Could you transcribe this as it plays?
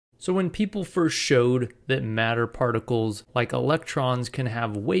So when people first showed that matter particles like electrons can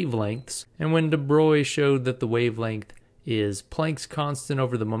have wavelengths, and when de Broglie showed that the wavelength is Planck's constant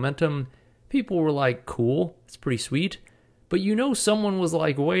over the momentum, people were like, cool, it's pretty sweet. But you know someone was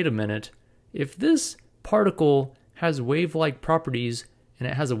like, wait a minute, if this particle has wave-like properties and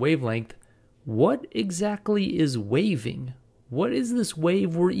it has a wavelength, what exactly is waving? What is this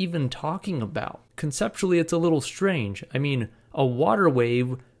wave we're even talking about? Conceptually, it's a little strange. I mean, a water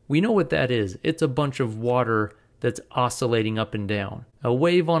wave, we know what that is. It's a bunch of water that's oscillating up and down. A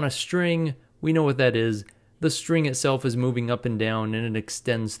wave on a string, we know what that is. The string itself is moving up and down and it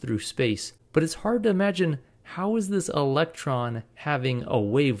extends through space. But it's hard to imagine, how is this electron having a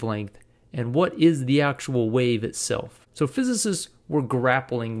wavelength and what is the actual wave itself? So physicists were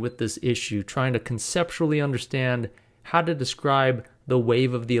grappling with this issue, trying to conceptually understand how to describe the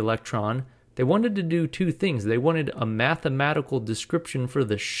wave of the electron. They wanted to do two things. They wanted a mathematical description for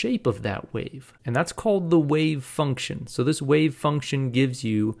the shape of that wave, and that's called the wave function. So this wave function gives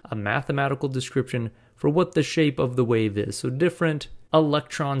you a mathematical description for what the shape of the wave is. So different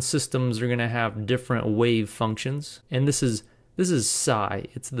electron systems are going to have different wave functions, and this is psi.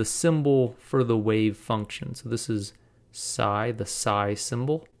 It's the symbol for the wave function. So this is psi, the psi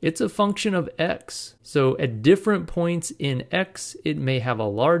symbol. It's a function of x. So at different points in x, it may have a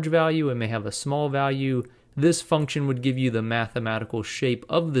large value, it may have a small value. This function would give you the mathematical shape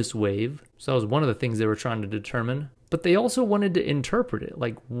of this wave. So that was one of the things they were trying to determine. But they also wanted to interpret it.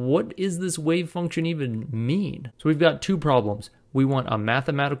 Like, what does this wave function even mean? So we've got two problems. We want a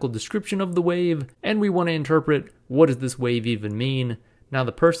mathematical description of the wave, and we want to interpret what does this wave even mean. Now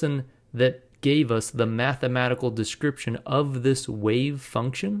the person that gave us the mathematical description of this wave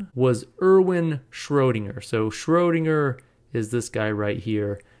function was Erwin Schrödinger. So Schrödinger is this guy right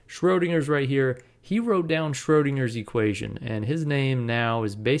here. Schrödinger's right here. He wrote down Schrödinger's equation, and his name now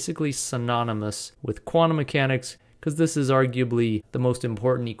is basically synonymous with quantum mechanics, because this is arguably the most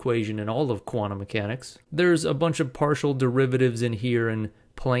important equation in all of quantum mechanics. There's a bunch of partial derivatives in here and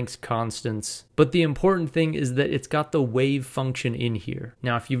Planck's constants, but the important thing is that it's got the wave function in here.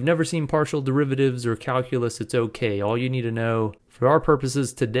 Now, if you've never seen partial derivatives or calculus, it's okay. All you need to know for our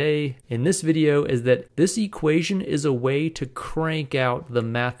purposes today in this video is that this equation is a way to crank out the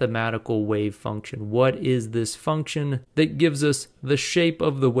mathematical wave function. What is this function that gives us the shape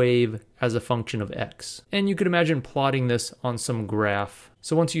of the wave as a function of x? And you could imagine plotting this on some graph.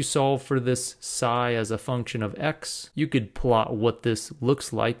 So once you solve for this psi as a function of x, you could plot what this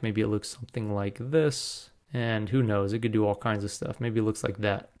looks like. Maybe it looks something like this. And who knows, it could do all kinds of stuff. Maybe it looks like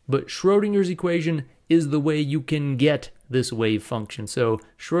that. But Schrödinger's equation is the way you can get this wave function. So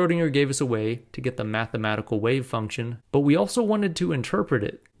Schrödinger gave us a way to get the mathematical wave function, but we also wanted to interpret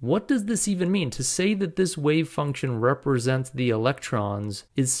it. What does this even mean? To say that this wave function represents the electrons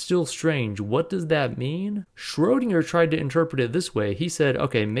is still strange. What does that mean? Schrödinger tried to interpret it this way. He said,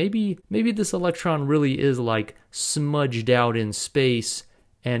 okay, maybe this electron really is like smudged out in space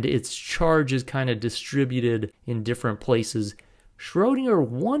and its charge is kind of distributed in different places. Schrödinger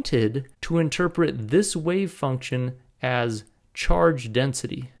wanted to interpret this wave function as charge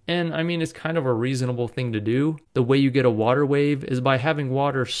density. And I mean, it's kind of a reasonable thing to do. The way you get a water wave is by having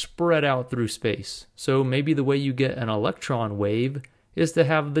water spread out through space. So maybe the way you get an electron wave is to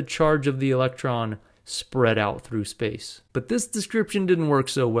have the charge of the electron spread out through space. But this description didn't work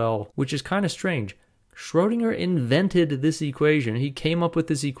so well, which is kind of strange. Schrödinger invented this equation. He came up with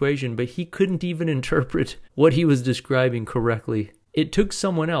this equation, but he couldn't even interpret what he was describing correctly. It took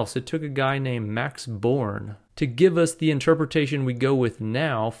someone else. It took a guy named Max Born to give us the interpretation we go with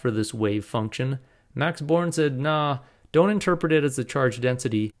now for this wave function. Max Born said, nah, don't interpret it as the charge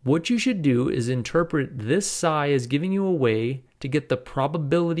density. What you should do is interpret this psi as giving you a way to get the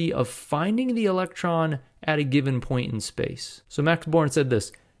probability of finding the electron at a given point in space. So Max Born said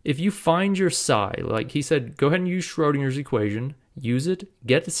this: if you find your psi, like he said, go ahead and use Schrödinger's equation, use it,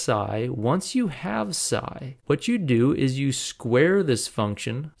 get psi. Once you have psi, what you do is you square this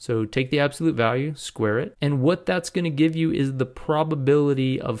function. So take the absolute value, square it, and what that's going to give you is the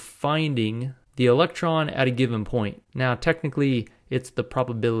probability of finding the electron at a given point. Now, technically, it's the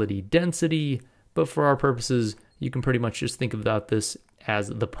probability density, but for our purposes, you can pretty much just think about this as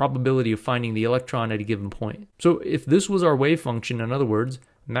the probability of finding the electron at a given point. So if this was our wave function, in other words,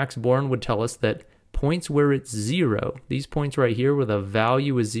 Max Born would tell us that points where it's 0, these points right here where the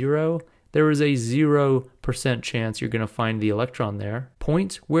value is 0, there is a 0% chance you're going to find the electron there.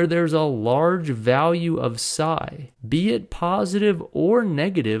 Points where there's a large value of psi, be it positive or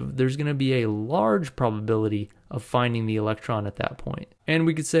negative, there's going to be a large probability of finding the electron at that point. And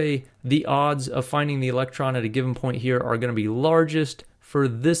we could say the odds of finding the electron at a given point here are going to be largest for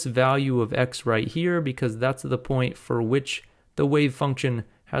this value of x right here because that's the point for which the wave function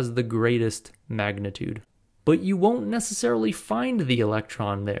has the greatest magnitude. But you won't necessarily find the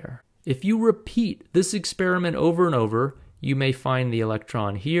electron there. If you repeat this experiment over and over, you may find the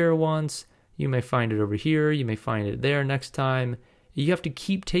electron here once, you may find it over here, you may find it there next time. You have to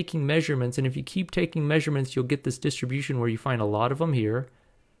keep taking measurements, and if you keep taking measurements, you'll get this distribution where you find a lot of them here,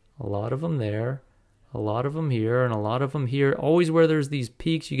 a lot of them there, a lot of them here, and a lot of them here. Always where there's these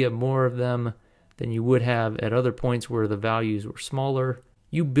peaks, you get more of them than you would have at other points where the values were smaller.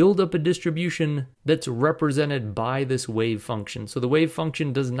 You build up a distribution that's represented by this wave function. So the wave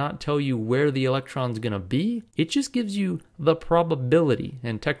function does not tell you where the electron's going to be. It just gives you the probability,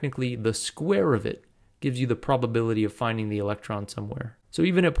 and technically the square of it gives you the probability of finding the electron somewhere. So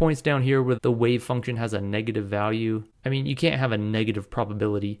even at points down here where the wave function has a negative value, I mean, you can't have a negative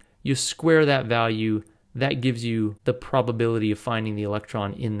probability. You square that value, that gives you the probability of finding the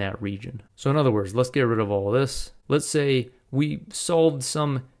electron in that region. So in other words, let's get rid of all this. Let's say we solved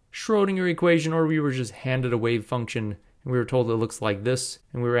some Schrodinger equation, or we were just handed a wave function and we were told it looks like this,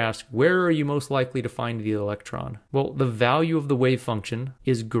 and we were asked, where are you most likely to find the electron? Well, the value of the wave function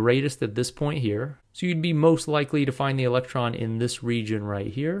is greatest at this point here, so you'd be most likely to find the electron in this region right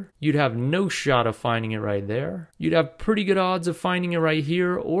here. You'd have no shot of finding it right there. You'd have pretty good odds of finding it right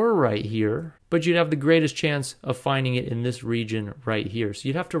here or right here, but you'd have the greatest chance of finding it in this region right here. So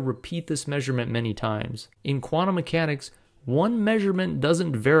you'd have to repeat this measurement many times. In quantum mechanics, one measurement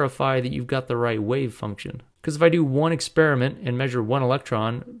doesn't verify that you've got the right wave function. Because if I do one experiment and measure one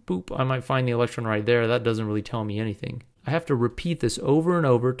electron, boop, I might find the electron right there. That doesn't really tell me anything. I have to repeat this over and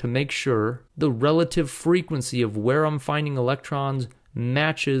over to make sure the relative frequency of where I'm finding electrons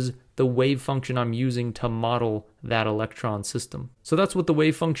matches the wave function I'm using to model that electron system. So that's what the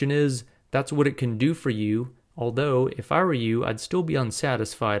wave function is. That's what it can do for you. Although, if I were you, I'd still be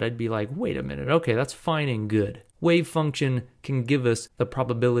unsatisfied. I'd be like, wait a minute, okay, that's fine and good. Wave function can give us the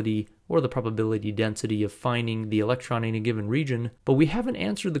probability or the probability density of finding the electron in a given region, but we haven't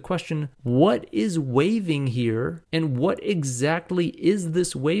answered the question, what is waving here, and what exactly is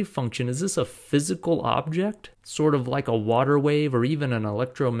this wave function? Is this a physical object, sort of like a water wave or even an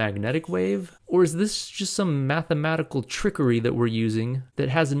electromagnetic wave? Or is this just some mathematical trickery that we're using that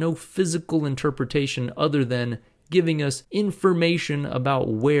has no physical interpretation other than giving us information about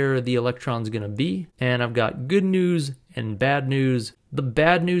where the electron's going to be? And I've got good news and bad news. The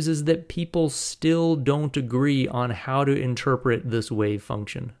bad news is that people still don't agree on how to interpret this wave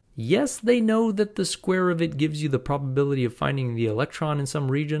function. Yes, they know that the square of it gives you the probability of finding the electron in some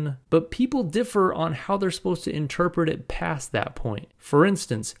region, but people differ on how they're supposed to interpret it past that point. For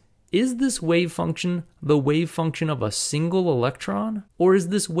instance, is this wave function the wave function of a single electron? Or is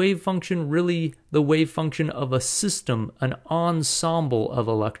this wave function really the wave function of a system, an ensemble of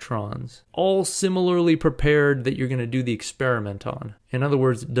electrons, all similarly prepared that you're going to do the experiment on? In other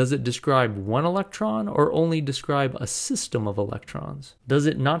words, does it describe one electron or only describe a system of electrons? Does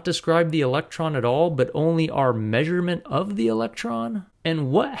it not describe the electron at all, but only our measurement of the electron?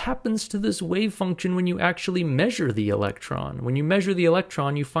 And what happens to this wave function when you actually measure the electron? When you measure the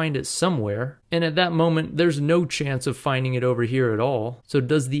electron, you find it somewhere, and at that moment, there's no chance of finding it over here at all. So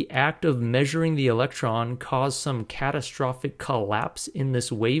does the act of measuring the electron cause some catastrophic collapse in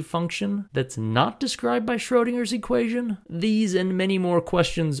this wave function that's not described by Schrodinger's equation? These and many more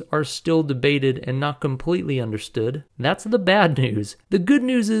questions are still debated and not completely understood. That's the bad news. The good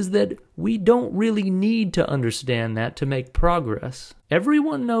news is that we don't really need to understand that to make progress.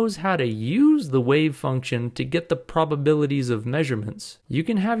 Everyone knows how to use the wave function to get the probabilities of measurements. You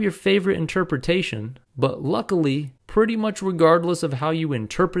can have your favorite interpretation, but luckily, pretty much regardless of how you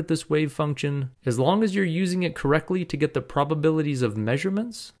interpret this wave function, as long as you're using it correctly to get the probabilities of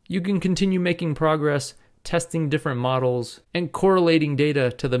measurements, you can continue making progress, testing different models, and correlating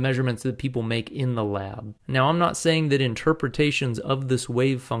data to the measurements that people make in the lab. Now, I'm not saying that interpretations of this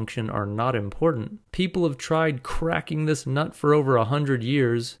wave function are not important. People have tried cracking this nut for over 100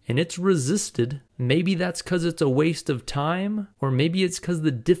 years, and it's resisted. Maybe that's because it's a waste of time, or maybe it's because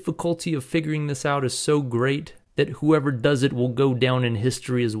the difficulty of figuring this out is so great that whoever does it will go down in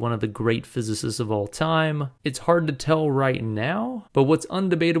history as one of the great physicists of all time. It's hard to tell right now, but what's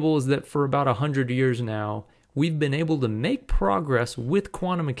undebatable is that for about 100 years now, we've been able to make progress with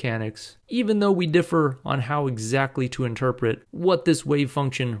quantum mechanics, even though we differ on how exactly to interpret what this wave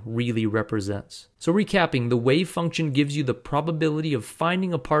function really represents. So recapping, the wave function gives you the probability of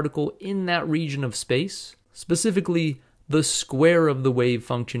finding a particle in that region of space, specifically the square of the wave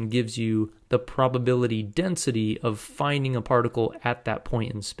function gives you the probability density of finding a particle at that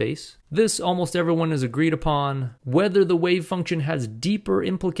point in space. This almost everyone has agreed upon. Whether the wave function has deeper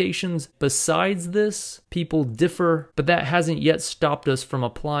implications besides this, people differ, but that hasn't yet stopped us from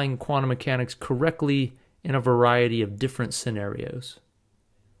applying quantum mechanics correctly in a variety of different scenarios.